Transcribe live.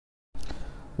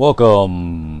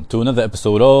Welcome to another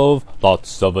episode of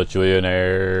Thoughts of a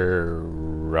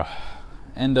Trillionaire.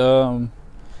 And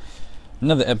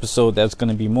another episode that's going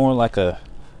to be more like a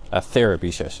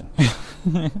therapy session.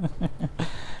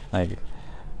 Like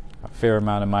a fair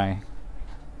amount of my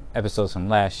episodes from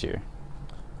last year.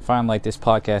 I find like this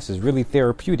podcast is really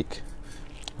therapeutic.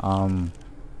 I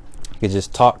could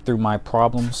just talk through my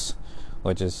problems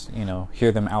or just,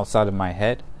 hear them outside of my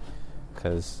head,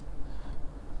 because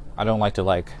I don't like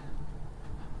to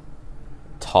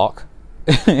talk.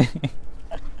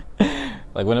 Like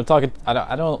when I'm talking,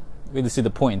 I don't really see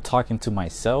the point in talking to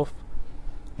myself,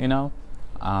 even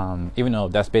though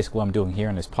that's basically what I'm doing here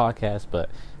on this podcast.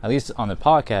 But at least on the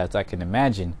podcast, I can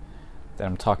imagine that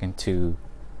I'm talking to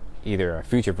either a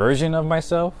future version of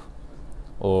myself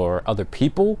or other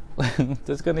people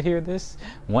that's going to hear this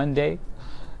one day.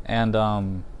 And,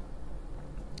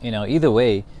 either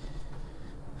way,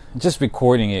 just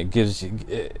recording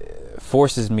it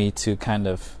forces me to kind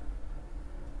of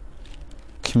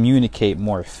communicate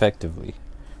more effectively,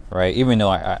 right? Even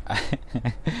though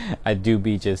I do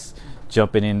be just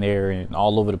jumping in there and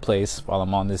all over the place while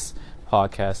I'm on this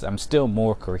podcast, I'm still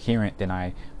more coherent than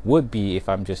I would be if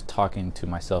I'm just talking to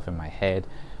myself in my head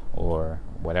or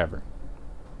whatever.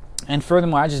 And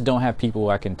furthermore, I just don't have people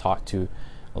I can talk to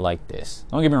like this.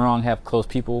 Don't get me wrong, I have close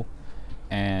people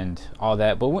and all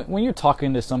that, but when you're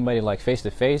talking to somebody like face to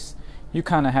face, you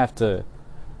kind of have to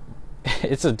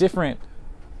it's a different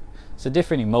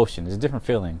emotion, it's a different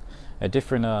feeling, a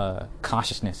different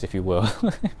consciousness, if you will,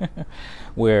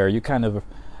 where you kind of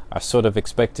are sort of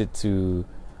expected to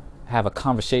have a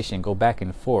conversation, go back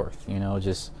and forth,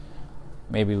 just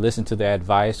maybe listen to their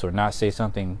advice or not say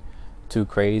something too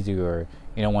crazy, or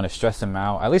you don't want to stress them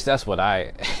out. At least that's what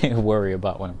I worry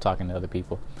about when I'm talking to other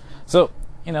people. So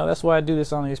that's why I do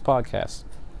this on these podcasts.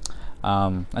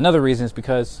 Another reason is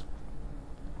because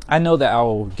I know that I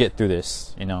will get through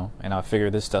this, and I'll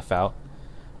figure this stuff out.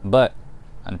 But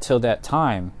until that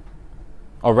time,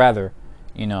 or rather,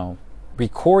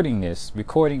 recording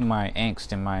my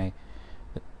angst and my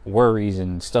worries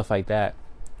and stuff like that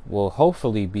will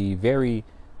hopefully be very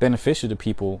beneficial to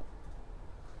people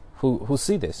who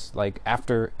see this, like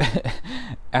after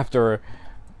after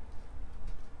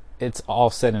it's all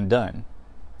said and done.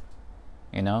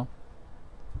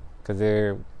 Because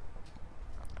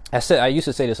I used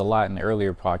to say this a lot in the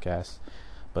earlier podcasts,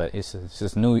 but it's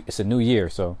a new year,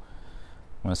 so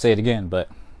I'm gonna say it again. But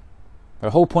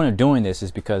the whole point of doing this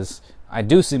is because I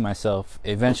do see myself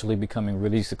eventually becoming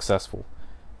really successful,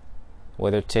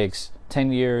 whether it takes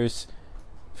 10 years,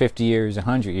 50 years,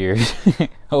 100 years.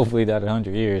 Hopefully not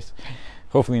 100 years,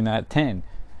 hopefully not 10,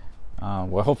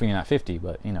 well, hopefully not 50,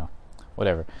 but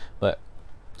whatever. But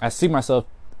I see myself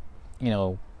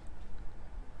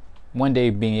one day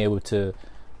being able to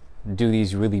do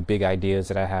these really big ideas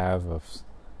that I have of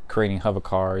creating hover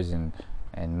cars and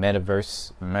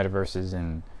metaverses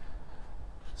and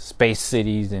space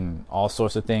cities and all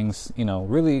sorts of things,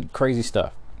 really crazy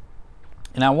stuff.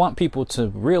 And I want people to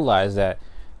realize that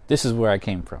this is where I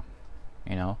came from,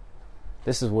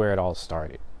 this is where it all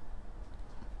started.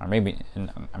 Or maybe,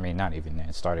 not even that.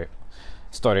 It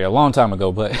started a long time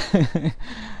ago, but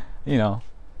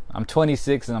I'm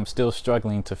 26 and I'm still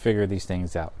struggling to figure these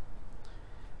things out.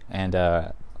 And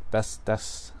that's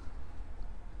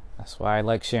why I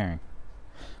like sharing.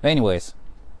 But anyways,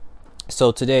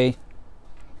 so today,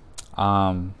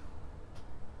 or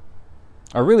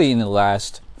really in the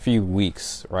last few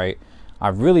weeks, right,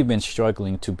 I've really been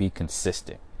struggling to be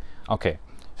consistent. Okay,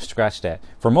 scratch that.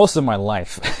 For most of my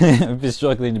life, I've been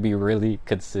struggling to be really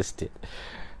consistent,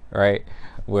 right?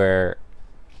 Where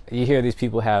you hear these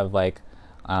people have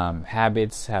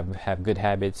habits, have good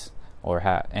habits, or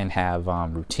have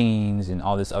routines and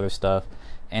all this other stuff,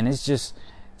 and it's just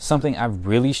something I've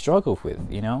really struggled with,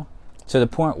 to the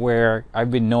point where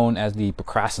I've been known as the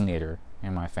procrastinator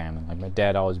in my family. Like my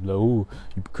dad always be like, "Oh,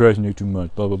 you procrastinate too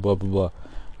much," blah blah blah blah blah. All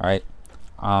right,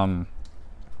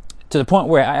 to the point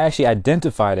where I actually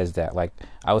identified as that. Like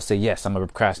I would say, yes, I'm a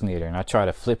procrastinator, and I try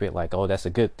to flip it like, oh, that's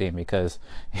a good thing, because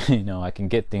I can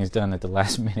get things done at the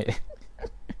last minute.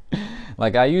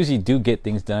 Like I usually do get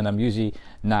things done. I'm usually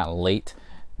not late,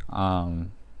 at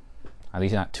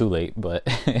least not too late, but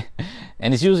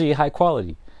and it's usually high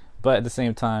quality. But at the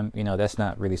same time, that's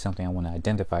not really something I want to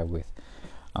identify with.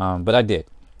 But I did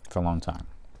for a long time.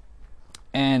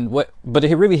 But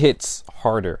it really hits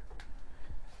harder.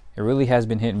 It really has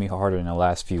been hitting me harder in the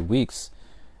last few weeks,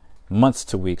 months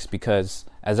to weeks, because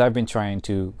as I've been trying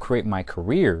to create my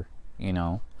career,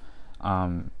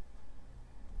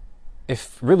 it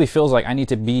really feels like I need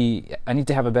to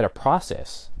have a better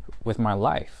process with my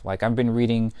life. Like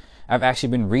I've actually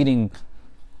been reading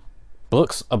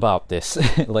books about this.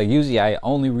 Like usually I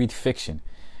only read fiction,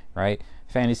 right?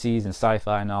 Fantasies and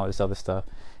sci-fi and all this other stuff.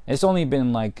 And it's only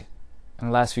been like in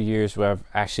the last few years where I've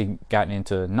actually gotten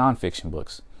into nonfiction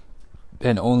books,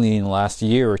 and only in the last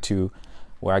year or two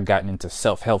where I've gotten into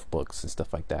self-help books and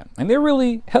stuff like that. And they're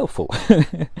really helpful.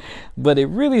 But it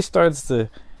really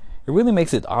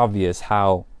makes it obvious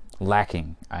how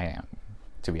lacking I am,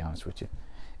 to be honest with you.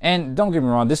 And don't get me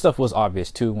wrong, this stuff was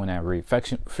obvious too when I read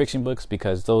fiction books,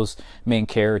 because those main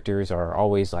characters are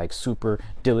always like super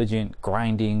diligent,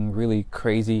 grinding, really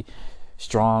crazy,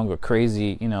 strong or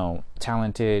crazy,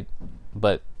 talented,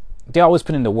 but they always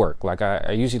put in the work. Like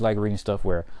I usually like reading stuff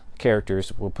where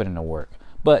characters will put in the work.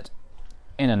 But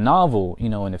in a novel,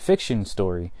 in a fiction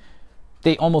story,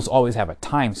 they almost always have a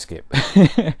time skip.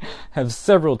 Have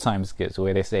several time skips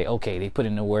where they say, okay, they put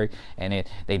in the work and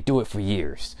they do it for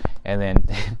years, and then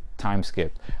time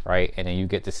skip, right? And then you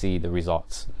get to see the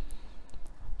results.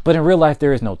 But in real life,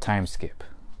 there is no time skip,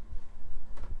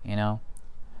 and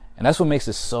that's what makes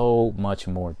it so much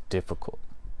more difficult.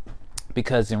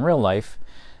 Because in real life,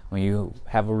 when you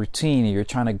have a routine and you're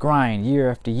trying to grind year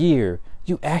after year,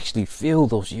 you actually feel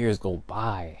those years go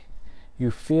by. You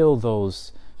feel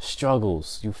those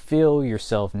struggles. You feel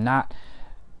yourself not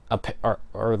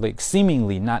or like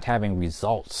seemingly not having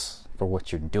results for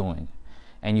what you're doing.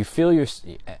 And you feel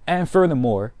and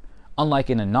furthermore, unlike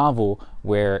in a novel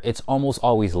where it's almost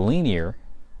always linear,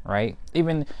 right?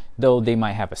 Even though they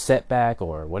might have a setback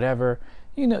or whatever,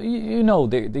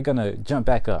 they're gonna jump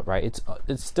back up, right?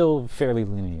 It's still fairly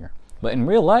linear. But in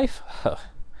real life,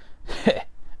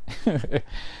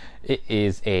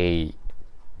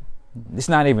 it's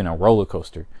not even a roller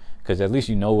coaster, because at least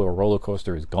you know where a roller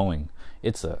coaster is going.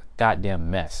 It's a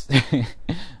goddamn mess.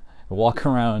 Walk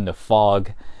around in the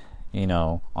fog,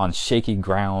 on shaky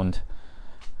ground,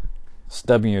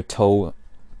 stubbing your toe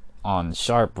on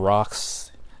sharp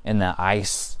rocks in the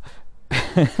ice.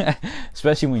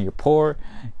 Especially when you're poor,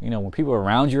 when people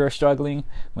around you are struggling,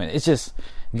 when it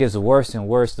gets worse and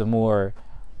worse, the more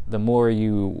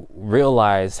you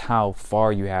realize how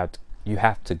far you have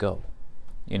to go.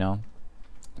 The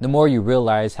more you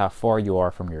realize how far you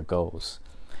are from your goals,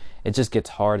 it just gets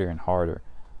harder and harder.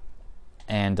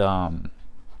 And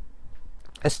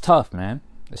it's tough, man.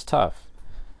 It's tough.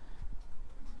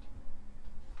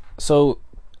 So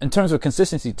in terms of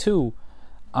consistency too,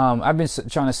 I've been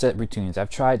trying to set routines. I've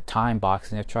tried time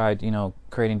boxing. I've tried,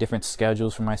 creating different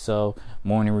schedules for myself,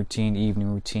 morning routine,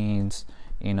 evening routines,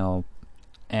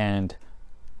 and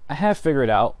I have figured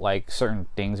out like certain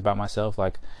things about myself.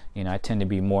 Like, I tend to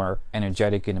be more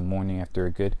energetic in the morning after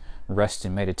a good rest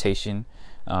and meditation.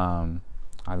 I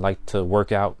like to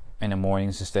work out in the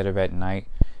mornings instead of at night.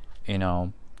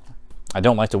 I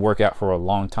don't like to work out for a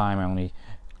long time. I only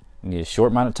need a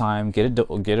short amount of time, get it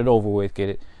over with, get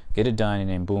it done, and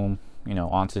then boom,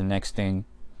 on to the next thing.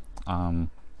 I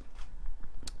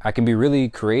can be really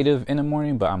creative in the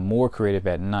morning, but I'm more creative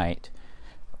at night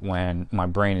when my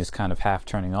brain is kind of half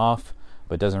turning off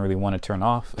but doesn't really want to turn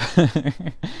off. I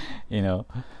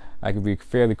can be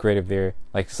fairly creative there.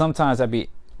 Like sometimes I'd be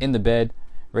in the bed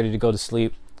ready to go to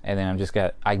sleep, and then I've just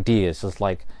got ideas, just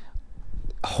like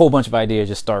a whole bunch of ideas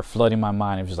just start flooding my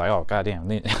mind. I'm just like, oh goddamn,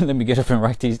 let me get up and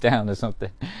write these down or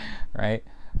something, right?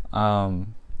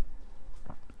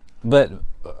 But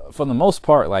for the most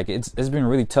part, like it's been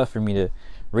really tough for me to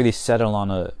really settle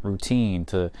on a routine,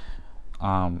 to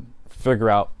figure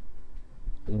out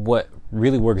what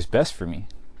really works best for me,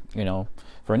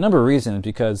 for a number of reasons.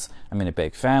 Because I'm in a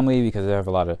big family, because I have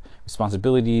a lot of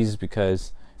responsibilities,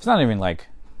 because it's not even like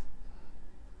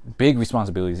big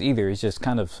responsibilities either. It's just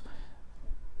kind of,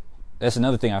 that's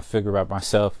another thing I figure out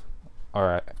myself.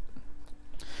 Or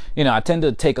I tend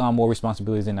to take on more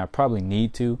responsibilities than I probably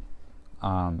need to.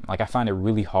 Like I find it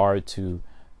really hard to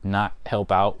not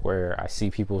help out where I see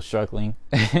people struggling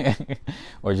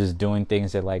or just doing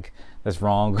things that's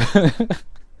wrong.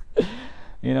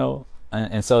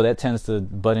 And so that tends to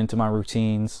butt into my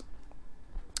routines.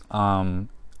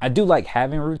 I do like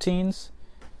having routines,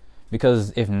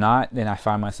 because if not, then I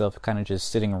find myself kind of just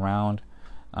sitting around.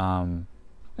 And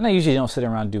I usually don't sit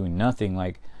around doing nothing.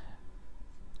 Like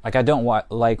I don't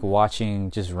like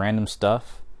watching just random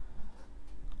stuff.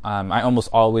 I almost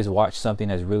always watch something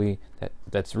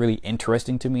that's really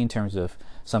interesting to me, in terms of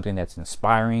something that's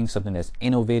inspiring, something that's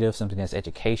innovative, something that's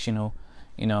educational.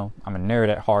 I'm a nerd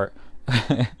at heart.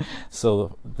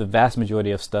 So the vast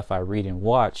majority of stuff I read and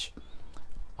watch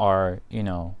are,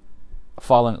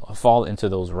 fall into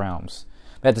those realms.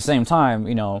 But at the same time,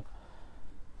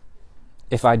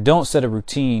 if I don't set a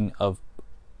routine of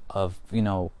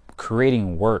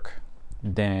creating work,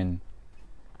 then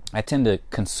I tend to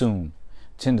consume,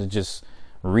 tend to just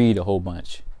read a whole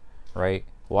bunch, right?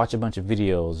 Watch a bunch of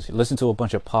videos, listen to a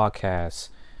bunch of podcasts,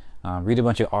 read a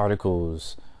bunch of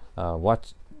articles,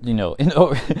 watch,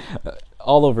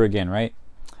 all over again, right?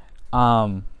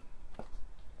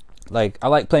 Like I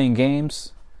like playing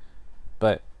games,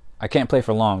 but I can't play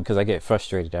for long because I get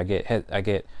frustrated. I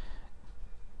get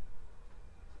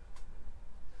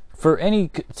for any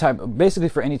type, basically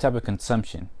for any type of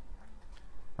consumption,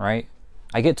 right?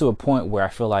 I get to a point where I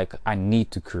feel like I need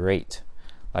to create.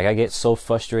 Like I get so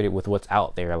frustrated with what's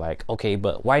out there. Like, okay,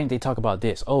 but why didn't they talk about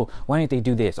this? Oh, why didn't they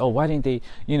do this? Oh, why didn't they,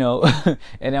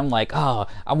 and I'm like, oh,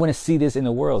 I want to see this in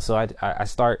the world. So I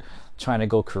start trying to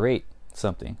go create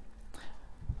something.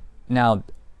 Now,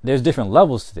 there's different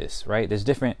levels to this, right? There's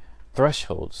different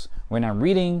thresholds. When I'm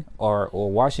reading or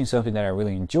watching something that I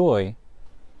really enjoy,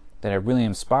 that I'm really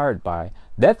inspired by,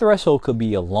 that threshold could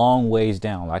be a long ways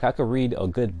down. Like I could read a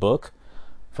good book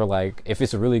for, like, if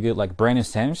it's a really good, like Brandon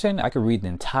Sanderson, I could read the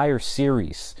entire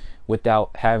series without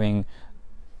having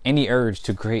any urge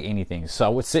to create anything. So I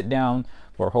would sit down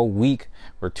for a whole week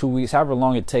or 2 weeks, however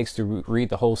long it takes to read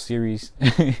the whole series,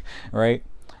 right?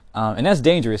 And that's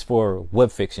dangerous for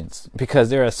web fictions because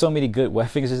there are so many good web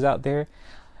fictions out there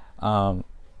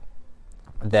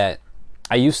that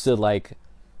I used to like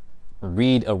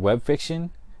read a web fiction.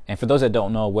 And for those that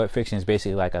don't know, web fiction is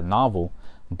basically like a novel,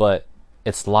 but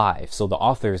it's live. So the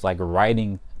author is like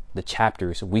writing the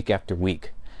chapters week after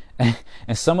week.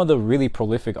 And some of the really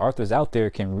prolific authors out there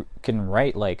can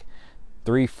write like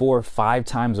 3, 4, 5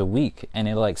 times a week, and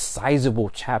they're like sizable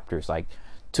chapters, like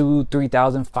 2,000,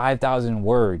 3,000, 5,000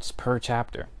 words per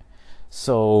chapter.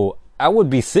 So I would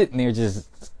be sitting there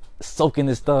just soaking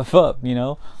this stuff up,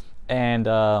 and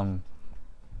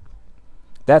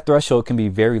that threshold can be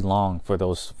very long for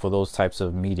those types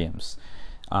of mediums,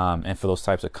 and for those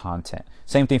types of content.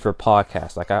 Same thing for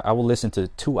podcasts. Like I will listen to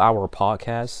 2-hour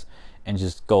podcasts and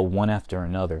just go one after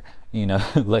another.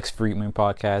 Lex Friedman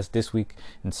podcast, This Week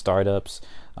in Startups,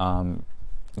 AR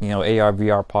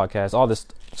VR podcast, all this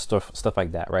stuff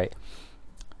like that, right?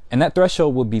 And that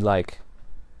threshold would be like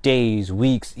days,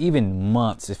 weeks, even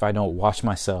months if I don't watch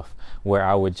myself, where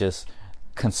I would just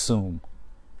consume.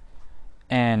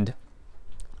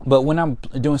 But when I'm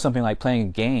doing something like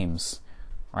playing games,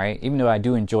 right? Even though I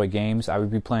do enjoy games, I would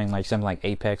be playing like something like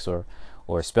Apex or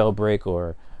Spellbreak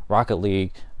or Rocket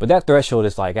League. But that threshold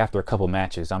is like after a couple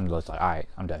matches, I'm just like, all right,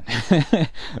 I'm done,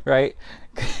 right?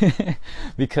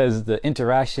 Because the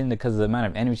interaction, because of the amount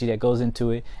of energy that goes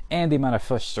into it, and the amount of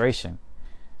frustration,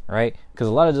 right? Because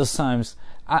a lot of those times,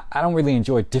 I don't really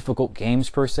enjoy difficult games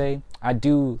per se. I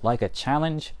do like a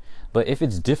challenge, but if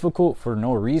it's difficult for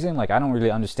no reason, like I don't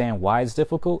really understand why it's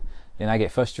difficult, then I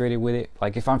get frustrated with it.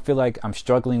 Like if I feel like I'm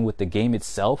struggling with the game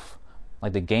itself,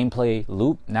 like the gameplay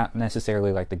loop, not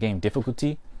necessarily like the game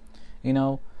difficulty,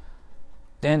 then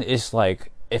it's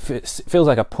like, if it feels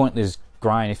like a pointless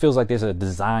grind, it feels like there's a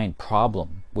design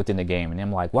problem within the game, and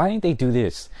I'm like, why didn't they do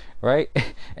this, right?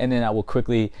 And then I will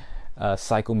quickly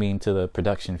cycle me into the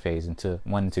production phase, into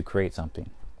wanting to create something.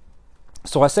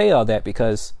 So I say all that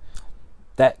because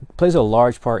that plays a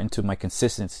large part into my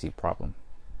consistency problem,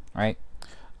 right?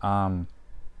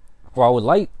 Where I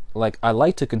would I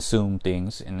like to consume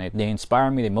things, and they inspire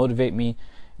me, they motivate me,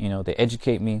 they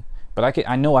educate me, but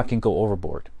I know I can go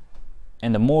overboard.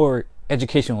 And the more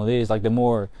educational it is, like the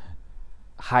more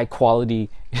high quality,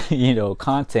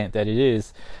 content that it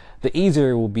is, the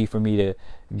easier it will be for me to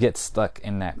get stuck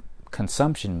in that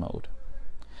consumption mode.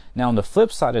 Now, on the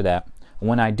flip side of that,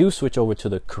 when I do switch over to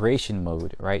the creation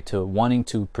mode, right, to wanting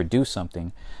to produce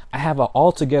something, I have an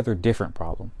altogether different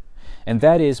problem. And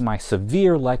that is my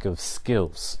severe lack of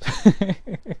skills,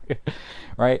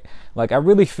 right? Like I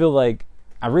really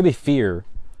fear,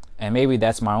 and maybe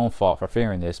that's my own fault for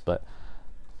fearing this, but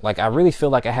like I really feel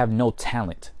like I have no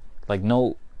talent, like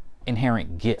no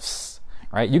inherent gifts,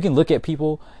 right? You can look at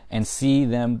people and see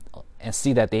them and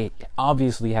see that they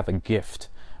obviously have a gift,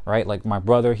 right? Like my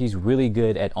brother, he's really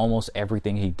good at almost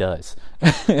everything he does.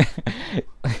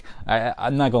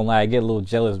 I'm not gonna lie, I get a little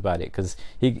jealous about it because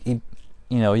he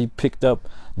picked up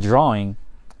drawing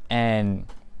and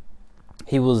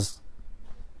he was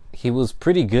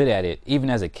pretty good at it even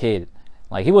as a kid.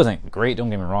 Like he wasn't great, don't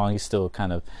get me wrong, he's still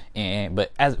kind of,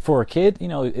 but as for a kid,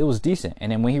 it was decent. And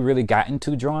then when he really got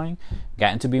into drawing,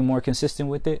 got into being more consistent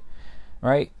with it,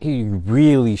 right, he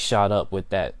really shot up with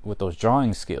those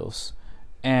drawing skills.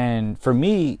 And for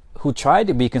me, who tried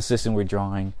to be consistent with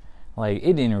drawing, like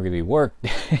it didn't really work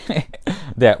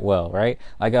that well, right?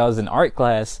 Like I was in art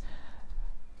class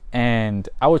and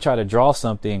I would try to draw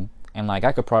something and like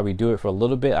I could probably do it for a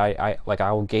little bit. I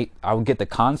would get the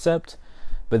concept,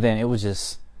 but then it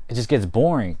just gets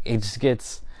boring. It just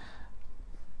gets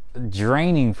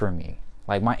draining for me.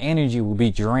 Like my energy will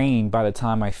be drained by the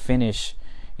time I finish,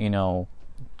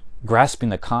 grasping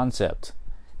the concept.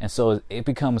 And so it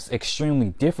becomes extremely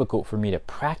difficult for me to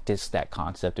practice that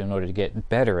concept in order to get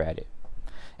better at it.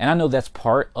 And I know that's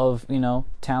part of,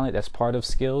 talent, that's part of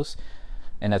skills,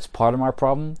 and that's part of my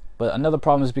problem. But another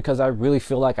problem is because I really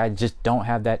feel like I just don't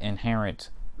have that inherent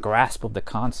grasp of the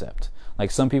concept.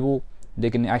 Like some people, they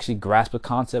can actually grasp a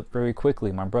concept very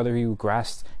quickly. My brother, he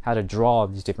grasps how to draw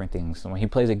these different things. So when he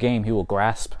plays a game, he will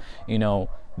grasp, the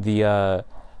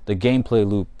gameplay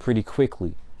loop pretty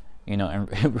quickly.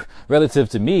 And relative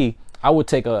to me, I would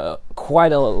take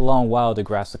quite a long while to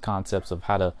grasp the concepts of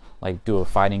how to like do a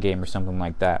fighting game or something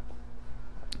like that.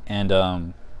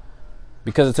 And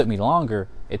because it took me longer,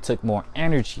 it took more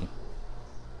energy.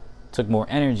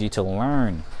 To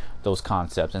learn those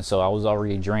concepts, and so I was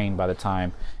already drained by the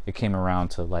time it came around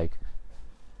to like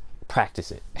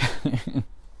practice it.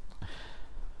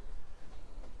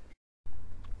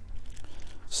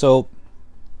 So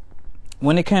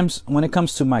when it comes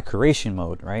to my creation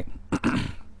mode, right?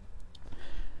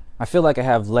 I feel like I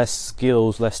have less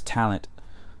skills, less talent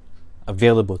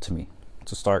available to me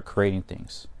to start creating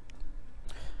things.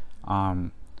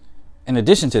 In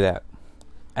addition to that,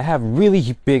 I have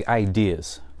really big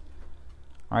ideas,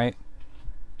 right?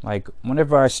 Like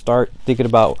whenever I start thinking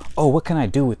about, what can I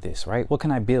do with this, right? What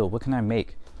can I build? What can I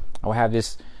make? I will have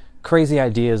this crazy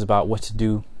ideas about what to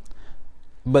do,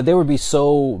 but they would be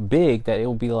so big that it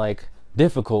would be like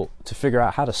difficult to figure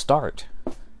out how to start.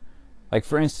 Like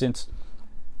for instance,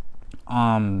 we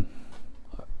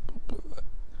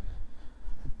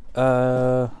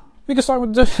can start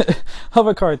with the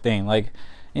hover card thing. Like,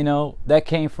 that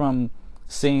came from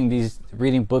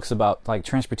reading books about like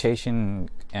transportation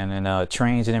and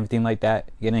trains and everything like that.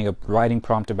 Getting a writing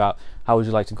prompt about how would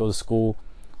you like to go to school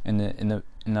in the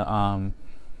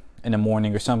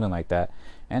morning or something like that.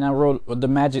 And I wrote the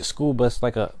magic school bus,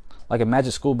 like a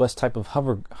magic school bus type of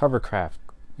hovercraft,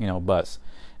 bus.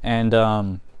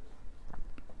 And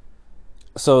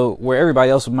so where everybody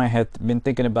else might have been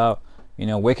thinking about,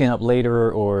 waking up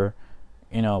later or,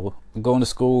 going to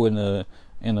school in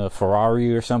a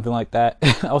Ferrari or something like that,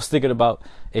 I was thinking about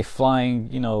a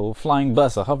flying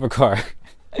bus, a hover car.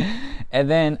 And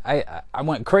then I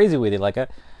went crazy with it. Like I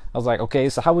was like, okay,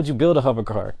 so how would you build a hover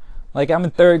car? Like I'm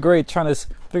in third grade trying to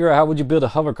figure out how would you build a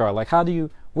hover car? Like where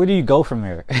do you go from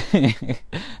there?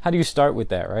 How do you start with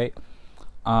that, right?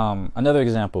 Another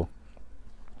example,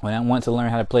 when I wanted to learn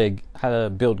how to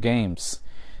build games,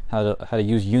 how to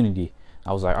use Unity,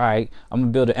 I was like, all right, I'm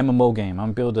gonna build an MMO game.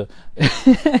 I'm gonna build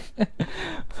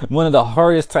one of the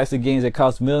hardest types of games that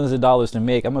cost millions of dollars to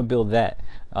make. I'm gonna build that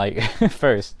like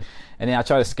first, and then I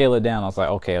try to scale it down. I was like,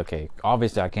 okay,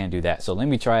 obviously I can't do that, so let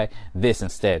me try this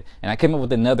instead. And I came up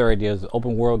with another idea, it's an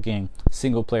open world game,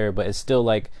 single player, but it's still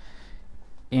like,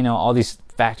 all these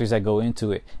factors that go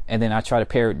into it. And then I try to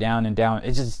pare it down and down.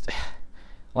 It's just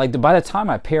like by the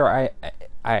time I pare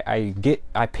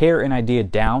an idea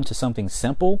down to something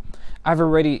simple,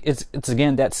 it's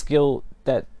again that skill,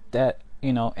 that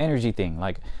energy thing.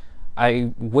 Like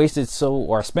I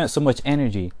spent so much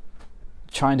energy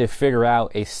trying to figure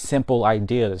out a simple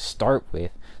idea to start with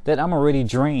that I'm already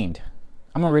drained.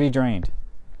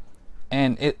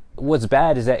 And what's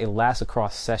bad is that it lasts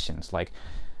across sessions. Like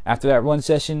after that one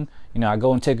session, I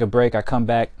go and take a break. I come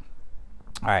back.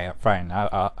 All right, fine.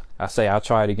 I say I'll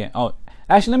try it again. Oh,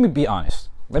 actually, let me be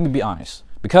honest.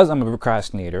 Because I'm a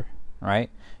procrastinator, right?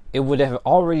 It would have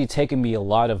already taken me a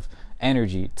lot of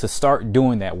energy to start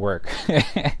doing that work.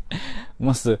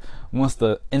 once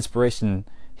the inspiration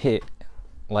hit,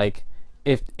 like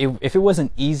if it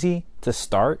wasn't easy to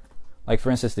start, like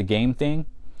for instance the game thing,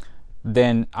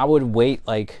 then I would wait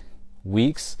like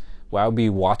weeks where I would be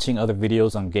watching other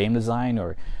videos on game design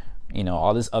or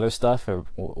all this other stuff, or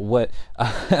what.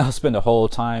 I'll spend a whole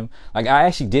time, like I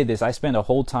actually did this. I spent a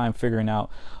whole time figuring out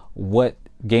what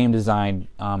game design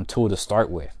tool to start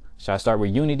with. Should I start with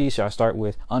Unity? Should I start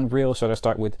with Unreal? Should I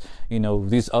start with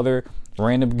these other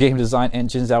random game design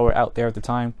engines that were out there at the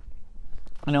time?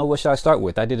 What should I start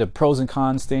with? I did a pros and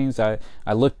cons things. I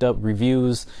looked up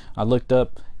reviews. I looked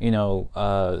up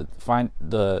find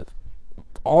the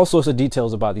all sorts of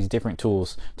details about these different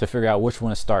tools to figure out which one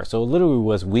to start. So it literally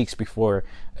was weeks before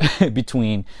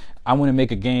between I want to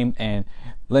make a game and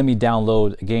let me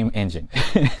download a game engine.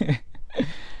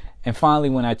 And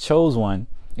finally, when I chose one,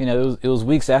 it was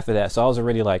weeks after that. So I was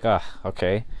already like,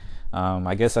 okay,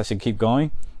 I guess I should keep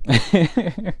going.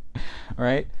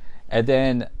 Right? And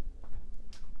then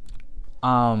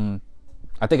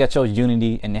I think I chose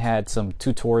Unity, and it had some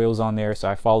tutorials on there, so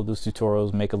I followed those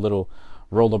tutorials, make a little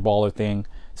rollerballer thing.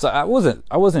 So I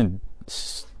wasn't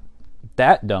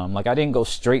that dumb. Like, I didn't go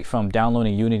straight from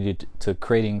downloading Unity to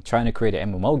trying to create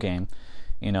an MMO game.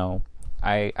 You know,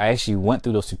 I actually went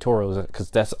through those tutorials because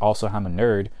that's also how I'm a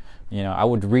nerd. You know, I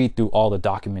would read through all the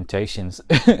documentations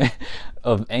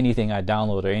of anything I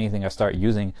download or anything I start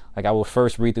using. Like, I will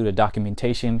first read through the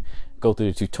documentation, go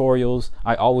through the tutorials.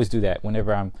 I always do that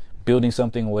whenever I'm building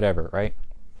something or whatever, right?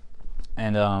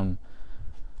 And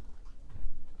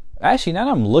actually, now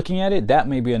that I'm looking at it, that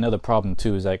may be another problem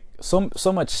too. Is like so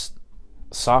much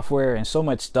software and so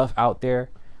much stuff out there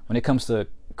when it comes to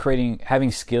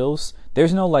having skills.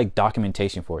 There's no like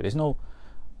documentation for it. There's no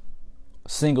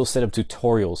single set of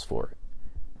tutorials for it,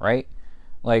 right?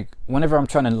 Like, whenever I'm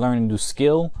trying to learn a new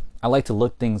skill, I like to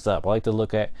look things up. I like to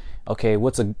look at, okay,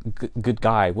 what's a good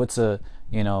guide? What's a,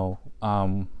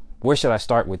 where should I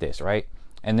start with this, right?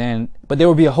 And then, but there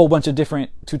will be a whole bunch of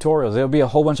different tutorials. There will be a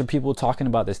whole bunch of people talking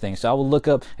about this thing. So I will look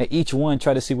up at each one,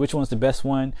 try to see which one's the best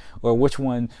one, or which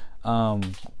one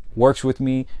works with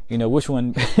me, which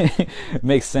one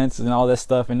makes sense and all that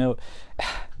stuff. And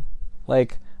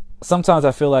like, sometimes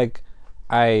I feel like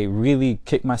I really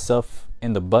kick myself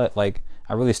in the butt. Like,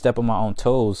 I really step on my own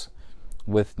toes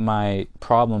with my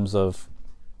problems of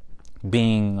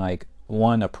being, like,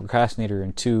 one, a procrastinator,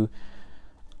 and two,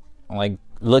 like,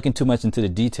 looking too much into the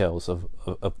details of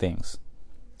things.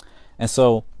 And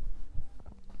so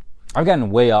I've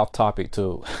gotten way off topic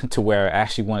to where I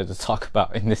actually wanted to talk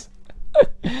about in this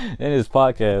in this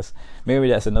podcast. Maybe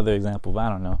that's another example, but I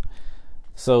don't know.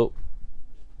 So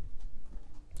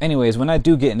anyways, when I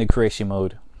do get into creation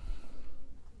mode,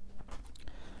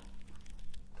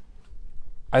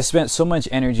 I spent so much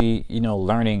energy,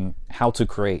 learning how to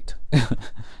create,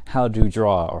 how to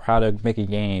draw, or how to make a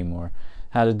game, or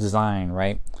how to design,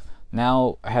 right?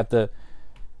 Now I have to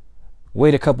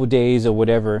wait a couple days or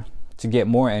whatever to get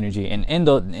more energy, and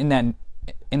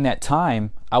in that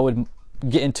time, I would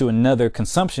get into another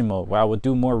consumption mode where I would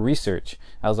do more research.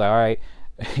 I was like, all right,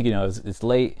 it's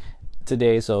late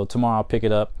today, so tomorrow I'll pick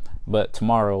it up. But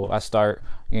tomorrow I start,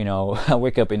 I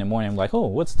wake up in the morning, I'm like, oh,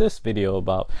 what's this video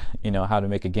about, how to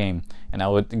make a game? And I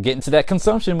would get into that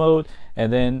consumption mode,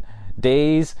 and then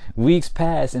days, weeks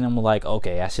pass, and I'm like,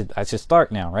 okay, I should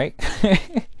start now, right?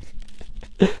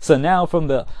 So now from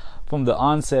the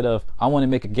onset of I want to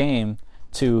make a game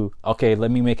to, okay, let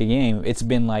me make a game, it's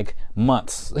been like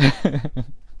months.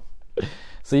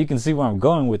 So you can see where I'm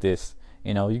going with this.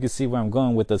 You can see where I'm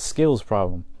going with the skills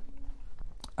problem.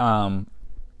 And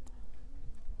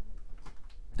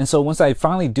so once I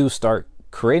finally do start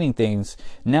creating things,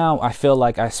 now I feel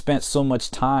like I spent so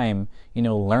much time,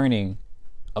 learning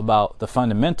about the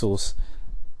fundamentals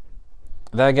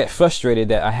that I get frustrated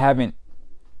that I haven't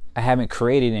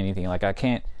created anything. Like, I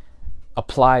can't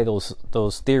apply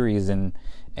those theories and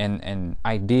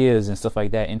ideas and stuff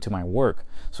like that into my work.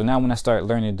 So now when I start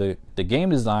learning the game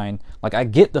design, like, I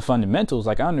get the fundamentals.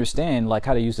 Like, I understand like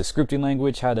how to use the scripting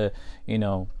language, how to,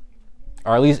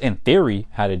 or at least in theory,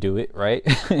 how to do it, right?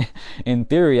 In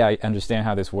theory, I understand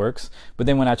how this works. But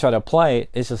then when I try to apply it,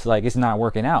 it's just like, it's not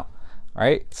working out,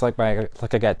 right? It's like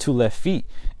I got two left feet.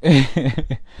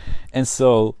 And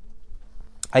so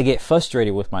I get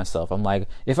frustrated with myself. I'm like,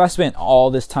 if I spent all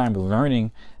this time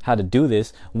learning how to do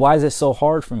this, why is it so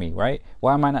hard for me, right?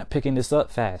 Why am I not picking this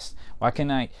up fast? Why can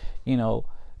I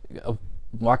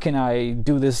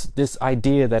do this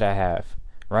idea that I have,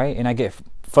 right? And I get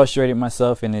frustrated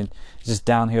myself, and it's just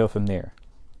downhill from there.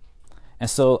 And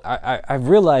so I've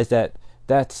realized that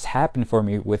that's happened for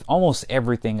me with almost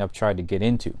everything I've tried to get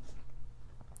into,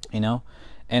 and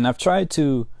I've tried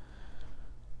to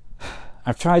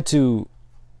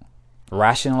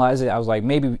rationalize it. I was like,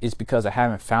 maybe it's because I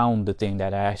haven't found the thing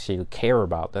that I actually care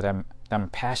about, that I'm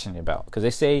passionate about. Because they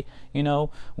say,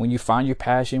 when you find your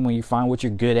passion, when you find what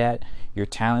you're good at, your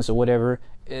talents or whatever,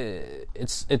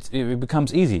 it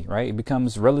becomes easy, right? It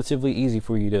becomes relatively easy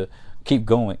for you to keep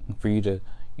going, for you to,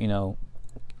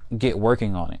 get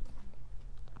working on it.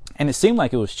 And it seemed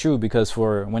like it was true, because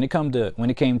when it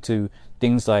came to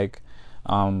things like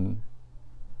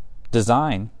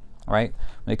design, right?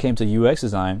 When it came to UX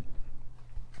design,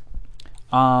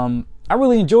 I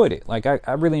really enjoyed it. Like,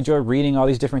 I really enjoyed reading all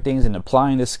these different things and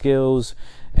applying the skills.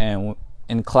 And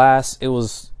in class, it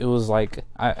was like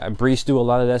I breezed through a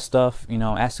lot of that stuff,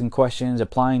 asking questions,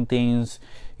 applying things,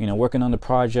 working on the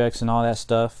projects and all that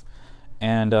stuff.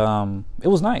 And it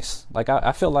was nice. Like,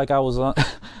 I felt like I was on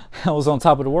I was on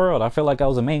top of the world. I felt like I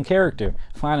was a main character,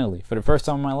 finally, for the first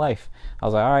time in my life. I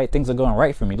was like, all right, things are going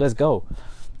right for me. Let's go.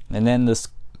 And then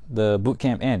the boot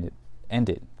camp ended.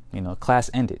 Class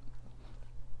ended.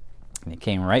 And it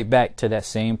came right back to that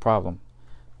same problem.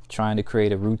 Trying to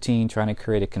create a routine, trying to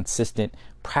create a consistent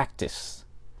practice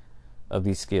of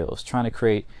these skills, trying to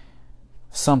create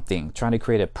something, trying to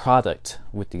create a product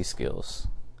with these skills.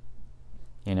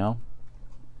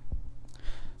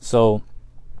 So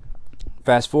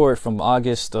fast forward from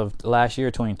August of last year,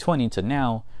 2020, to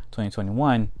now,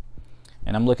 2021,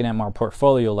 and I'm looking at my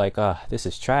portfolio like, this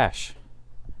is trash.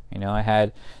 I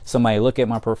had somebody look at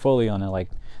my portfolio and they're like,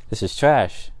 this is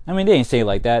trash. I mean, they didn't say it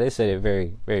like that. They said it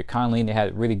very, very kindly, and they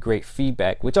had really great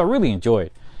feedback, which I really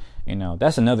enjoyed.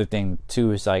 That's another thing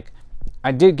too, is like,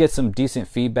 I did get some decent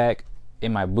feedback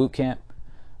in my boot camp,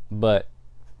 but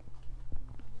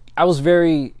I'm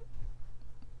gonna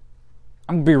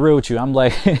be real with you. I'm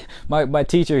like, my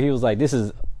teacher, he was like, this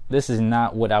is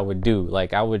not what I would do.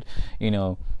 Like, I would,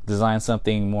 design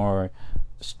something more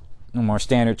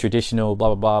standard, traditional,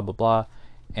 blah, blah, blah, blah, blah.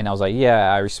 And I was like,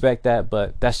 yeah, I respect that,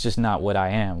 but that's just not what I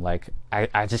am. Like,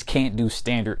 I just can't do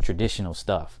standard, traditional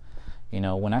stuff.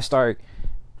 When I start,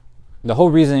 the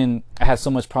whole reason I had so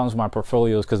much problems with my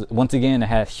portfolio is because, once again, I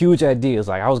had huge ideas.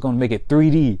 Like, I was going to make it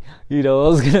 3D. I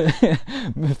was going to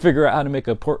figure out how to make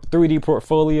a 3D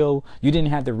portfolio. You didn't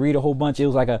have to read a whole bunch. It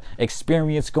was like a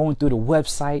experience going through the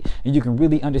website, and you can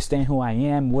really understand who I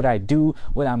am, what I do,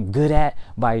 what I'm good at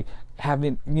by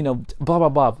having, blah, blah,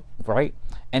 blah, right?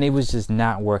 And it was just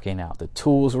not working out. The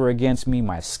tools were against me.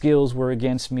 My skills were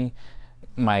against me.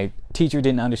 My teacher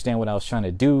didn't understand what I was trying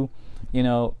to do,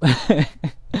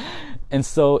 And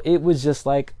so it was just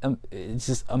like, it's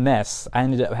just a mess. I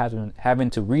ended up having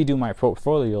to redo my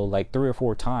portfolio like 3 or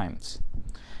 4 times.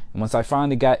 And once I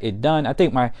finally got it done, I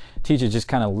think my teacher just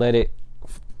kind of let it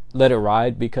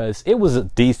ride, because it was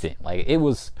decent. Like, it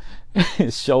was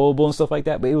showable and stuff like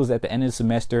that, but it was at the end of the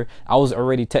semester. I was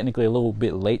already technically a little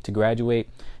bit late to graduate.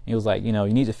 He was like, you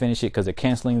need to finish it because they're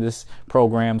canceling this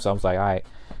program. So I was like, all right,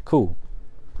 cool.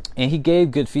 And he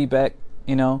gave good feedback,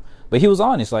 but he was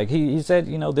honest. Like, he said,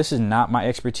 this is not my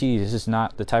expertise. This is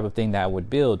not the type of thing that I would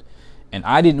build. And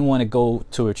I didn't want to go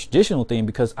to a traditional thing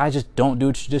because I just don't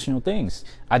do traditional things.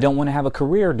 I don't want to have a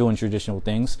career doing traditional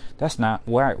things. That's not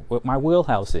what my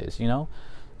wheelhouse is,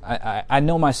 I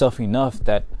know myself enough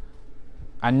that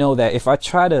I know that if I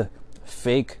try to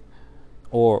fake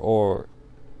or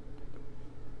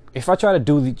if I try to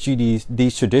do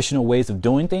these traditional ways of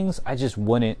doing things, I just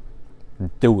wouldn't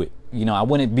do it. I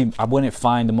wouldn't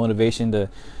find the motivation,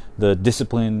 the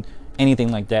discipline,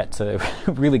 anything like that to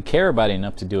really care about it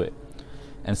enough to do it.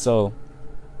 And so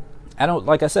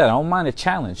like I said, I don't mind a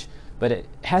challenge, but it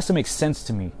has to make sense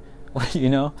to me,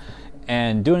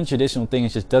 and doing traditional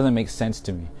things just doesn't make sense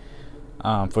to me,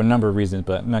 for a number of reasons,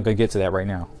 but I'm not going to get to that right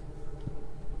now.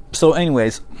 So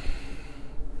anyways,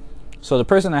 the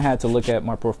person I had to look at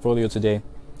my portfolio today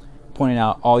pointed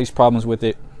out all these problems with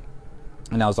it.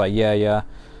 And I was like, yeah.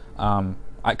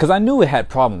 Because I knew it had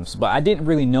problems, but I didn't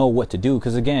really know what to do.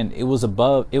 Because again, it was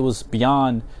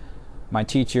beyond my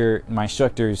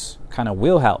instructor's kind of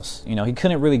wheelhouse. He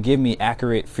couldn't really give me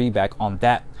accurate feedback on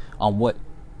what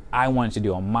I wanted to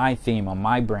do, on my theme, on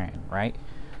my brand, right?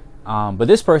 But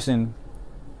this person,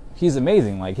 he's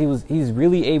amazing. Like, he's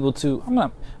really able to.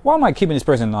 Why am I keeping this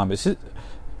person anonymous?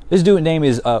 This dude's name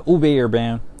is Ube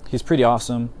Urban. He's pretty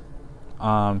awesome.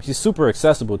 He's super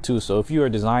accessible too. So if you're a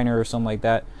designer or something like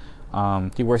that,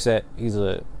 he's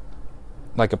a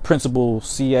principal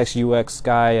CX UX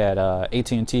guy at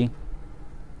AT&T.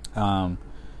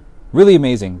 Really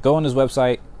amazing. Go on his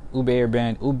website, Ube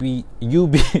Urban,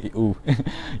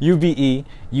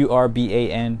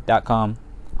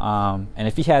 ubeurban.com. And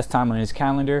if he has time on his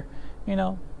calendar,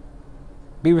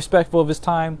 be respectful of his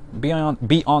time, be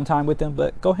on time with him,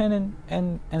 but go ahead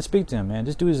and speak to him, man.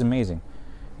 This dude is amazing.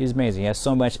 He's amazing. He has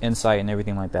so much insight and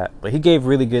everything like that. But he gave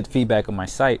really good feedback on my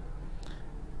site,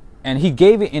 and he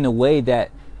gave it in a way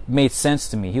that made sense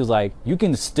to me. He was like, you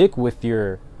can stick with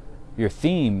your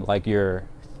theme, like your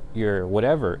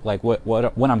whatever, like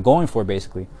what I'm going for,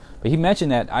 basically. But he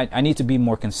mentioned that I need to be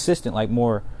more consistent, like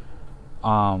more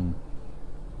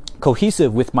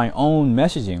cohesive with my own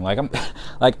messaging.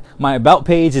 Like my about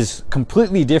page is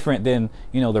completely different than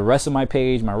the rest of my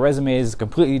page. My resume is a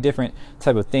completely different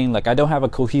type of thing. Like, I don't have a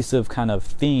cohesive kind of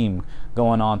theme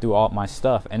going on through all my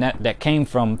stuff, and that came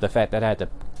from the fact that I had to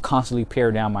constantly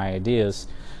pare down my ideas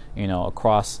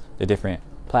across the different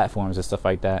platforms and stuff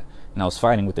like that, and I was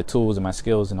fighting with the tools and my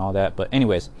skills and all that. But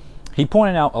anyways, he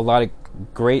pointed out a lot of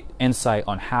great insight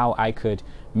on how I could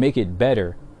make it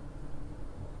better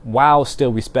while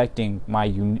still respecting my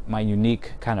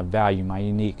unique kind of value, my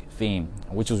unique theme,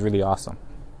 which was really awesome.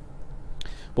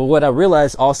 But what I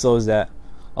realized also is that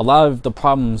a lot of the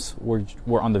problems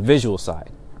were on the visual side,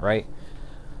 right?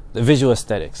 The visual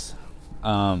aesthetics.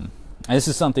 And this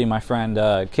is something my friend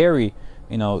Carrie,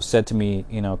 said to me,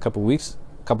 a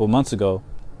couple months ago,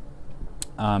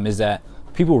 is that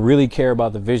people really care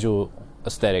about the visual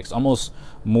aesthetics almost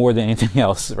more than anything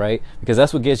else, right? Because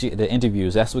that's what gets you the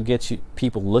interviews. That's what gets you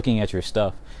people looking at your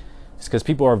stuff. It's because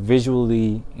people are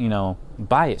visually,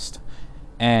 biased.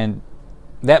 And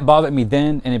that bothered me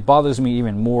then, and it bothers me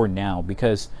even more now,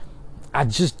 because I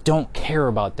just don't care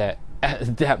about that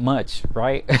much,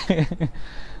 right?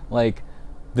 Like,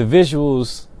 the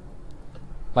visuals,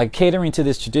 like catering to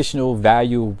this traditional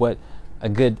value of what a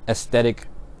good aesthetic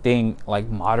thing like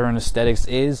modern aesthetics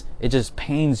is, it just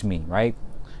pains me, right?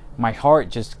 My heart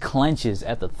just clenches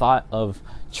at the thought of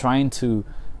trying to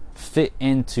fit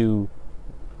into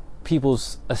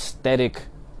people's aesthetic,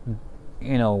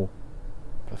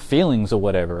 feelings or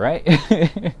whatever, right?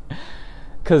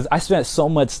 Because I spent so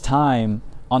much time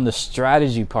on the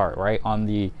strategy part, right? On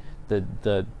the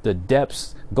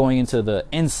depths, going into the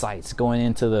insights, going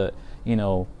into the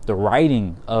the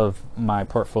writing of my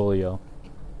portfolio.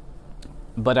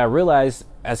 But I realized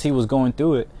as he was going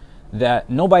through it that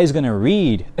nobody's going to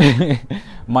read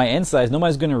my insights.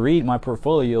 Nobody's going to read my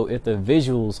portfolio if the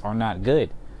visuals are not good.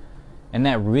 And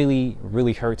that really,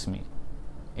 really hurts me,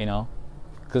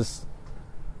 because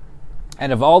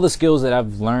out of all the skills that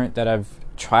I've learned, that I've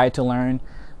tried to learn,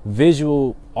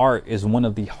 visual art is one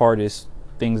of the hardest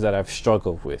things that I've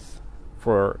struggled with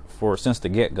for since the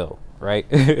get-go, right?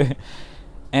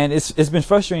 And it's been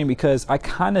frustrating because I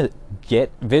kind of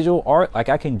get visual art. Like,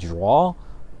 I can draw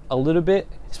a little bit,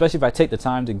 especially if I take the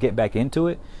time to get back into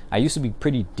it. I used to be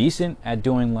pretty decent at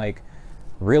doing like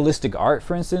realistic art,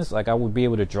 for instance. Like, I would be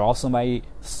able to draw somebody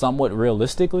somewhat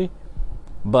realistically,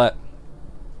 but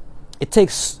it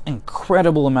takes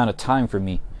incredible amount of time for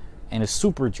me, and it's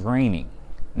super draining,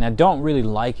 and I don't really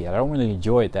like it. I don't really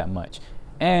enjoy it that much.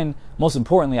 And most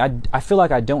importantly, I feel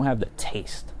like I don't have the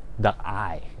taste, the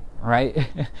eye, right?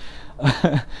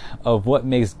 of what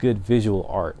makes good visual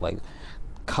art, like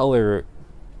color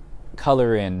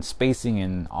and spacing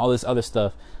and all this other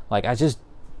stuff. Like, I just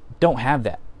don't have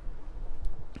that.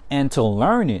 And to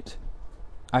learn it,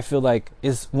 I feel like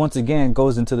it's once again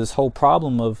goes into this whole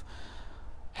problem of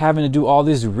having to do all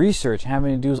this research,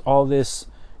 having to do all this,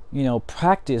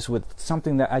 practice with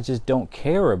something that I just don't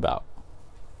care about.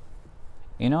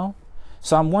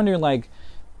 So I'm wondering, like,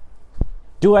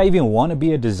 do I even want to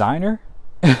be a designer?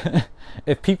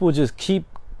 If people just keep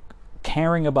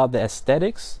caring about the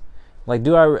aesthetics, like,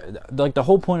 the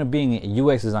whole point of being a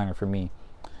UX designer for me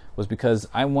was because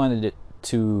I wanted it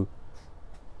to,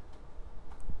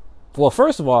 well,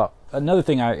 first of all, another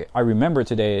thing I remember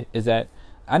today is that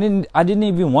I didn't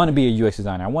even want to be a UX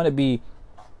designer. I want to be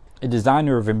a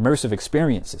designer of immersive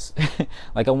experiences.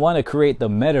 Like, I want to create the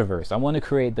metaverse. I want to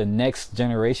create the next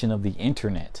generation of the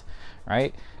internet,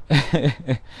 right?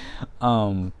 And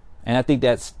I think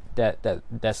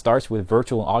that starts with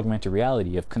virtual and augmented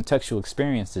reality, of contextual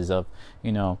experiences, of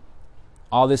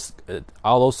all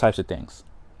those types of things.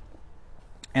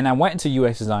 And I went into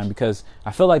UX design because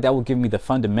I feel like that would give me the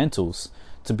fundamentals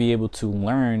to be able to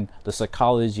learn the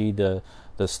psychology, the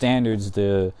standards,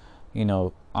 the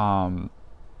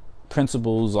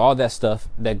principles, all that stuff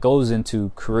that goes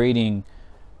into creating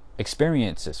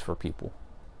experiences for people.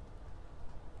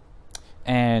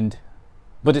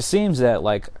 But it seems that,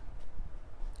 like,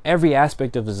 every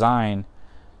aspect of design,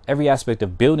 every aspect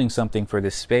of building something for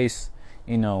this space,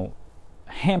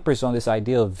 hampers on this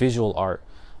idea of visual art,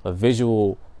 of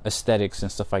visual aesthetics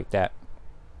and stuff like that.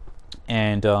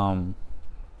 And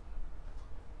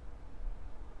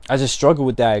I just struggle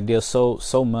with that idea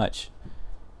so much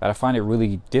that I find it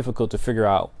really difficult to figure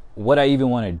out what I even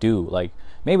want to do. Like,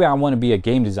 maybe I want to be a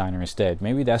game designer instead.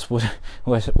 Maybe that's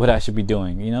what I should be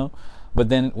doing, But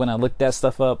then when I look that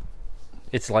stuff up,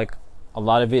 it's like a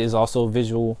lot of it is also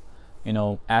visual,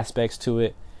 aspects to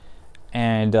it.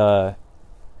 And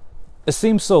it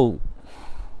seems so,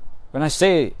 when I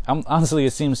say it, honestly,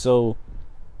 it seems so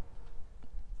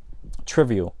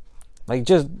trivial. Like,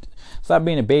 just stop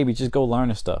being a baby, just go learn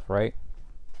the stuff, right?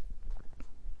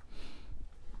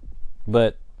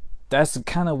 But that's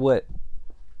kind of what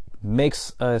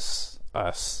makes us,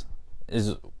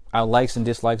 is our likes and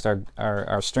dislikes,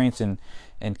 our strengths and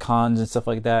cons and stuff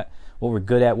like that. What we're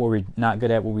good at, what we're not good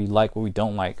at, what we like, what we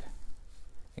don't like.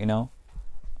 It's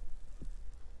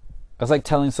like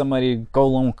telling somebody go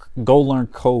learn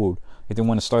code if they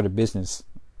want to start a business.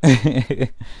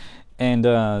 And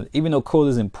even though code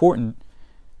is important,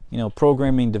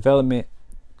 programming development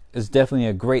is definitely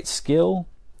a great skill.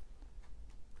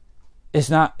 If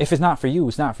it's not for you,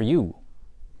 it's not for you.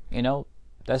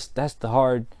 That's the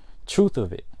hard truth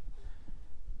of it.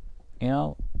 you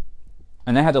know.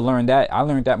 And I had to learn that. I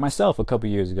learned that myself a couple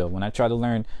years ago when I tried to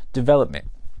learn development.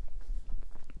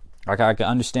 Like, I could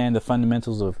understand the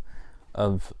fundamentals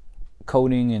of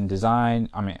coding and design.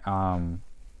 I mean,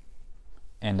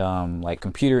 like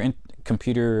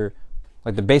computer,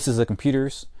 like the basis of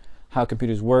computers, how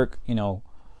computers work. You know,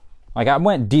 like I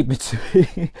went deep into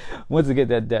it once again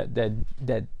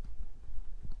that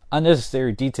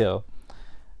unnecessary detail.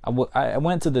 I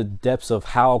went to the depths of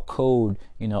how code,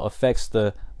 you know, affects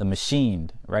the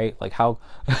machine, right? Like how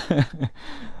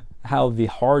how the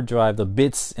hard drive, the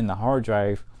bits in the hard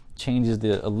drive, changes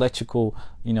the electrical,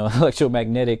 you know,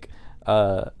 electromagnetic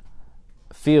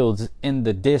fields in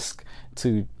the disk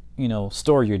to, you know,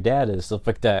 store your data, stuff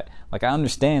like that. Like, I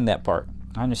understand that part.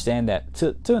 I understand that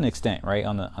to an extent, right?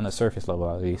 On the surface level,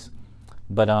 at least.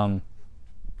 But I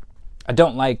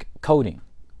don't like coding.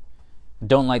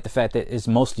 Don't like the fact that it's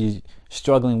mostly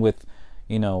struggling with,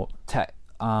 you know,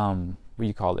 what do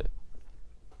you call it?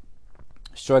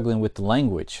 Struggling with the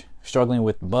language, struggling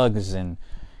with bugs, and,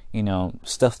 you know,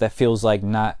 stuff that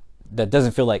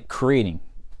doesn't feel like creating,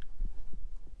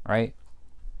 right?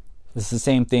 It's the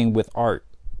same thing with art,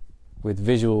 with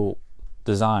visual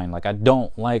design. Like, I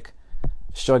don't like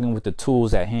struggling with the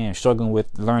tools at hand, struggling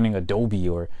with learning Adobe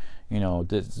or, you know,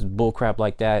 this bullcrap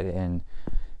like that, and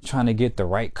trying to get the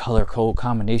right color code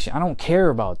combination. I don't care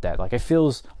about that. Like,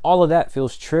 all of that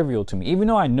feels trivial to me, even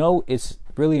though I know it's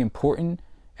really important,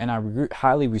 and I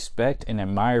highly respect and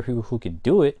admire people who can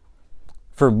do it.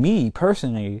 For me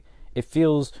personally, it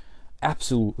feels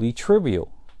absolutely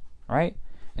trivial, right?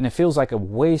 And it feels like a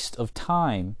waste of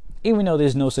time, even though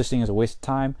there's no such thing as a waste of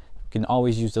time. You can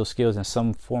always use those skills in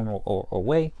some form or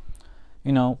way.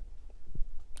 You know,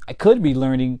 I could be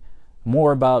learning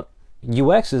more about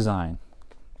UX design.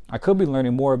 I could be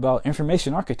learning more about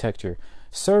information architecture,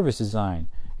 service design,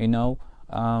 you know,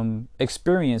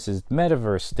 experiences,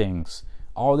 metaverse things,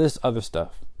 all this other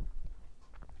stuff,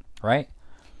 right?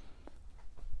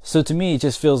 So to me, it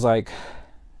just feels like,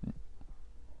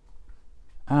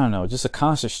 I don't know, just a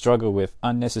constant struggle with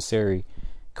unnecessary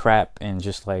crap, and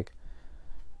just like,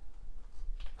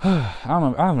 I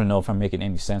don't even know if I'm making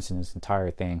any sense in this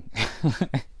entire thing.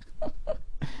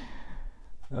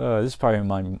 This is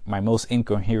probably my most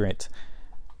incoherent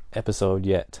episode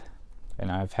yet,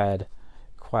 and I've had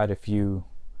quite a few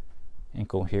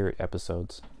incoherent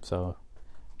episodes, so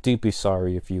deeply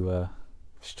sorry if you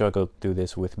struggled through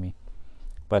this with me.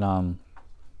 But I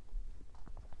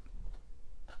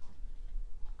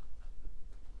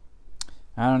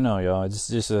don't know, y'all. It's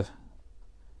just a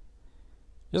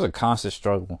constant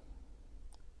struggle.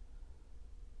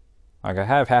 Like, I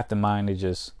have half the mind to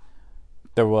just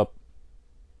throw up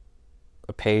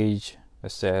a page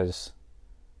that says,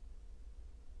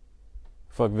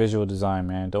 fuck visual design,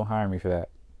 man, don't hire me for that.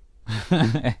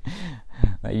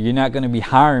 Like, you're not going to be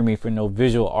hiring me for no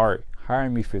visual art. Hire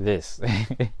me for this.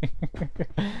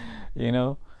 You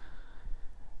know,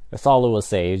 that's all it will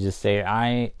say. It just say,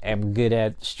 I am good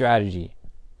at strategy,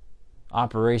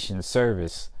 operations,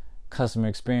 service, customer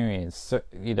experience,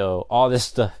 you know, all this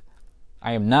stuff.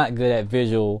 I am not good at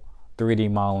visual 3D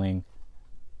modeling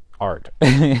art.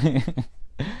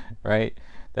 Right?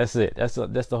 That's it. That's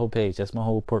the whole page. That's my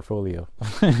whole portfolio.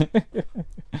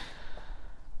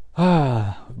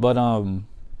 But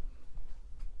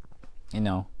you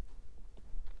know,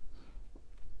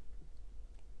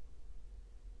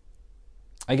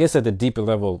 I guess at the deeper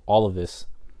level of all of this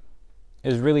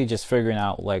is really just figuring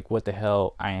out, like, what the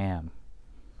hell I am.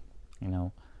 You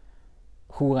know,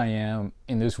 who I am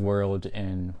in this world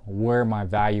and where my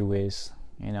value is.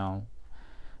 You know,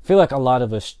 I feel like a lot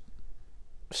of us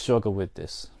struggle with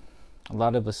this. A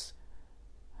lot of us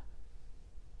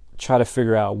try to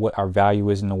figure out what our value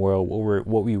is in the world,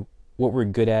 what we're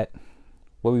good at,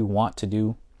 what we want to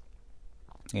do.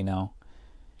 You know,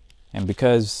 and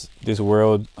because this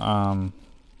world runs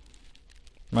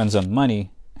on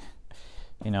money,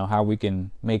 you know, how we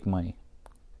can make money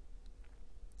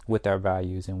with our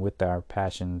values and with our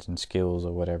passions and skills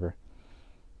or whatever.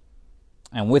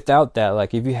 And without that,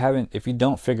 like, if you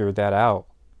don't figure that out,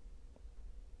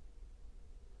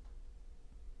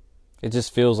 it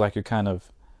just feels like you're kind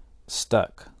of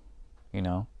stuck, you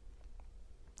know,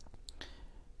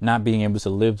 not being able to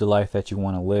live the life that you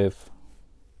want to live,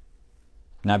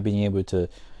 not being able to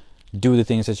do the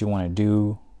things that you want to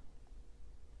do,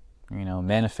 you know,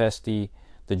 manifest the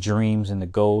dreams and the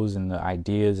goals and the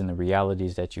ideas and the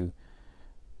realities that you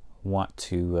want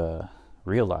to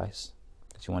realize,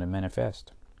 that you want to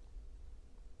manifest.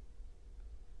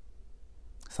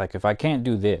 It's like, if I can't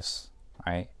do this,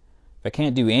 right? If I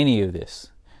can't do any of this,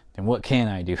 then what can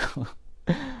I do?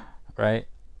 Right?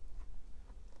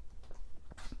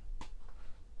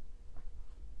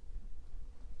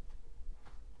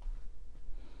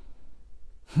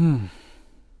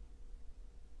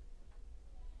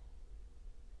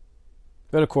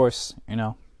 But of course,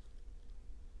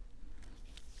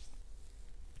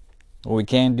 what we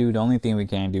can do, the only thing we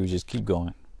can do is just keep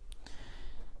going.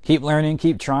 Keep learning,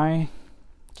 keep trying,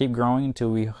 keep growing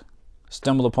until we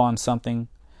stumble upon something,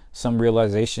 some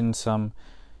realization, some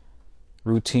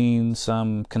routine,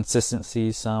 some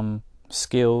consistency, some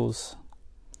skills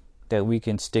that we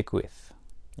can stick with,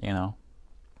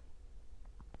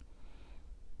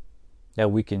 that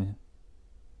we can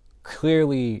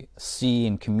clearly see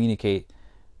and communicate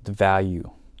the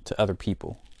value to other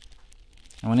people.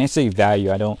 And when I say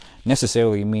value, I don't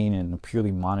necessarily mean in a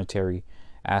purely monetary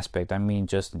aspect. I mean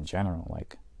just in general.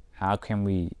 Like, how can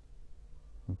we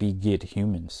be good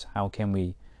humans? How can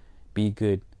we be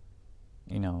good,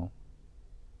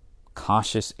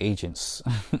 conscious agents?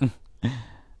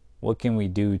 What can we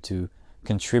do to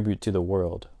contribute to the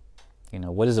world?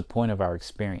 What is the point of our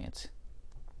experience?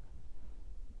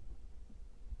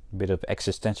 A bit of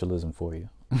existentialism for you.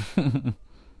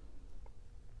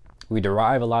 We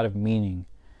derive a lot of meaning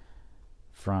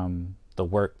from the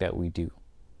work that we do,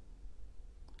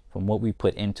 from what we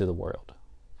put into the world.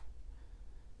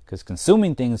 Because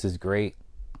consuming things is great,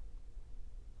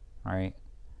 right?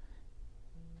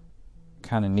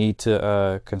 Kind of need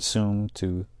to consume,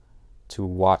 to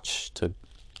watch, to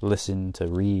listen, to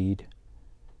read,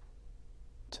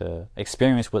 to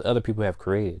experience what other people have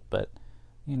created. But,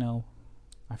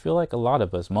 I feel like a lot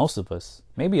of us, most of us,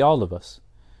 maybe all of us,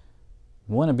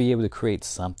 want to be able to create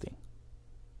something.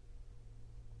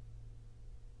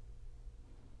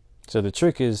 So the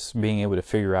trick is being able to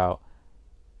figure out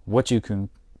what you can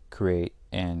create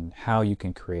and how you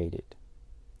can create it.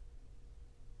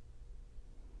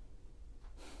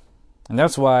 And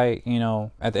that's why,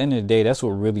 at the end of the day, that's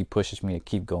what really pushes me to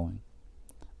keep going,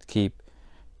 to keep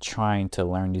trying to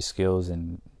learn these skills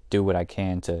and do what I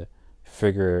can to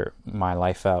figure my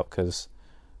life out, because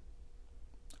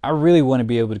I really want to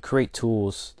be able to create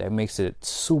tools that makes it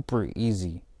super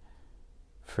easy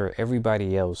for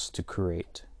everybody else to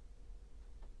create.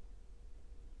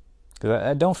 Because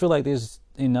I don't feel like there's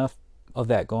enough of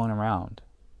that going around.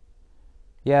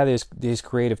 Yeah, there's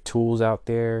creative tools out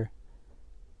there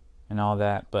and all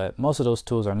that, but most of those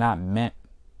tools are not meant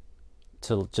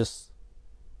to just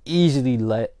easily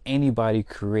let anybody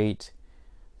create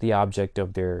the object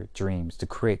of their dreams, to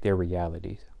create their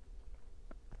realities.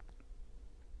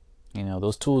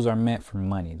 Those tools are meant for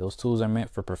money. Those tools are meant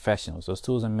for professionals. Those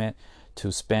tools are meant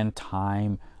to spend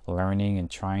time learning and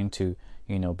trying to,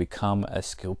 become a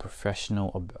skilled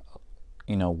professional,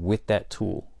 with that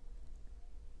tool.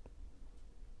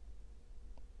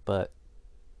 But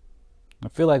I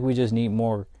feel like we just need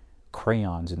more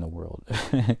crayons in the world,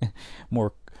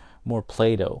 more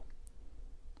Play-Doh,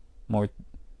 more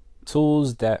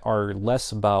tools that are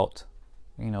less about,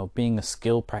 being a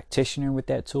skilled practitioner with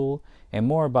that tool, and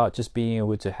more about just being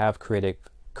able to have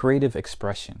creative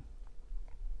expression.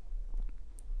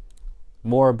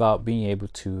 More about being able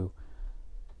to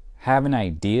have an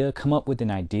idea, come up with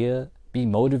an idea, be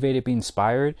motivated, be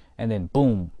inspired, and then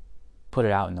boom, put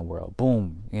it out in the world.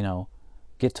 Boom,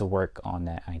 get to work on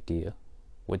that idea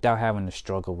without having to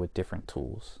struggle with different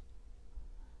tools.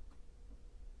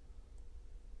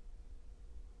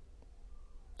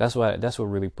 That's what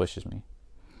really pushes me,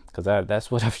 because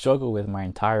that's what I've struggled with my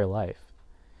entire life.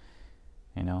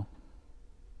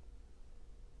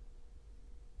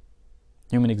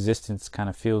 Human existence kind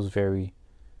of feels very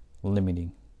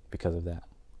limiting because of that.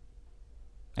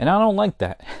 And I don't like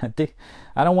that.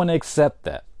 I don't want to accept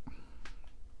that.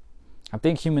 I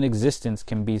think human existence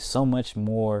can be so much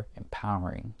more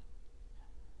empowering,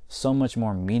 so much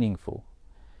more meaningful,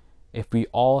 if we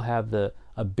all have the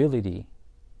ability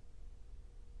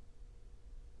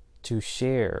to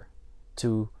share,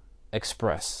 to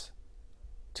express,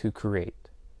 to create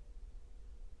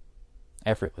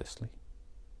effortlessly,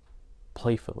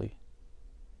 playfully,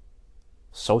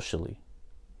 socially,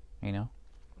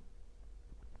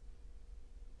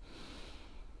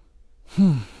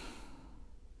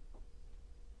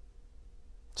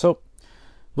 So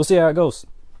we'll see how it goes.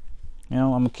 I'm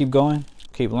gonna keep going,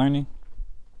 keep learning,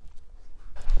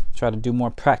 try to do more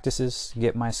practices,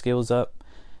 get my skills up,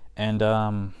 and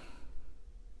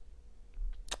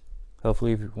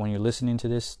hopefully when you're listening to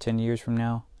this 10 years from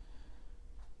now,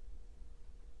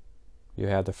 you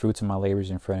have the fruits of my labors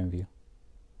in front of you,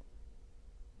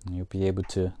 and you'll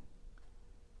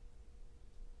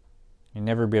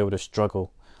never be able to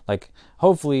struggle. Like,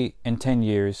 hopefully in 10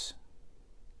 years,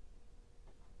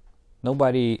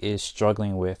 nobody is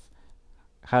struggling with,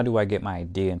 how do I get my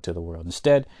idea into the world?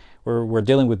 Instead, we're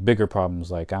dealing with bigger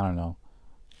problems, like, I don't know,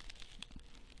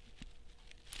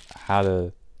 how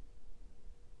to,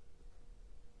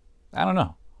 I don't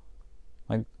know.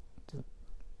 Like,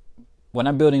 what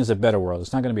I'm building is a better world.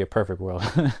 It's not going to be a perfect world.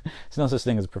 There's no such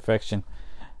thing as perfection,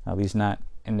 at least not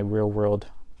in the real world.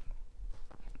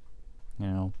 You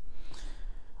know,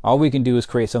 all we can do is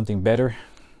create something better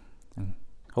and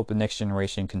hope the next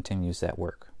generation continues that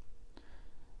work.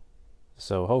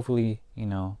 So hopefully,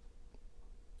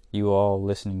 you all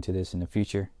listening to this in the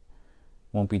future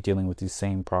won't be dealing with these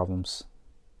same problems.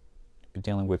 You're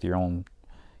dealing with your own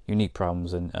unique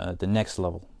problems and the next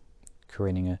level,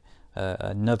 creating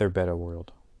another better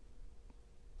world.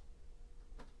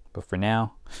 But for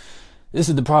now, this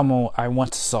is the problem I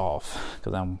want to solve,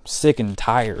 because I'm sick and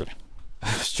tired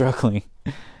of struggling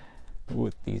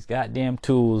with these goddamn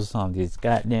tools on this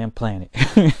goddamn planet.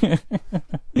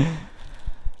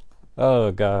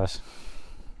 Oh gosh.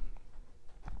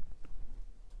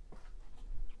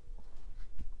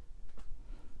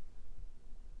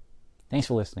 Thanks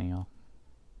for listening, y'all.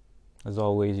 As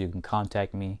always, you can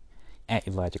contact me at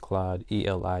Elijah Claude,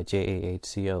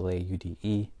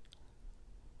 ElijahClaude,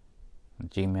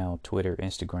 Gmail, Twitter,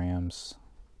 Instagrams,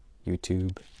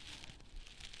 YouTube,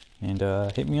 and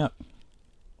hit me up.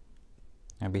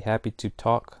 I'd be happy to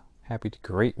talk, happy to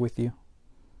create with you,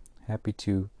 happy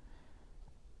to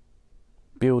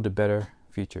build a better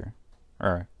future.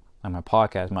 Or on my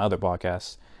podcast, my other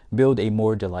podcasts, build a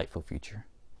more delightful future.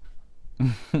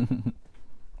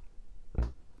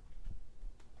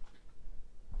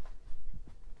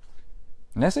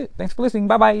 And that's it. Thanks for listening.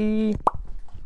 Bye bye.